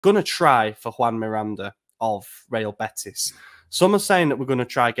going to try for Juan Miranda of Real Betis. Some are saying that we're going to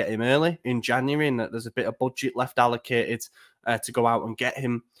try get him early in January and that there's a bit of budget left allocated to go out and get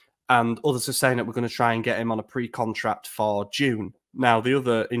him. And others are saying that we're going to try and get him on a pre-contract for June. Now, the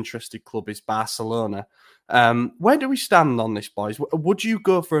other interested club is Barcelona. Where do we stand on this, boys? Would you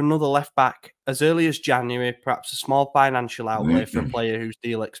go for another left-back as early as January, perhaps a small financial outlay for a player whose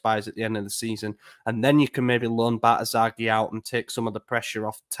deal expires at the end of the season, and then you can maybe loan Bartazagi out and take some of the pressure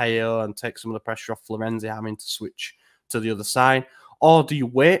off Teo and take some of the pressure off Florenzi having to switch to the other side? Or do you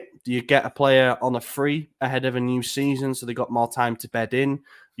wait? Do you get a player on a free ahead of a new season so they got more time to bed in?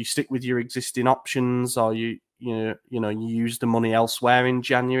 You stick with your existing options, or you use the money elsewhere in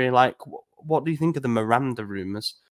January? Like, what do you think of the Miranda rumours?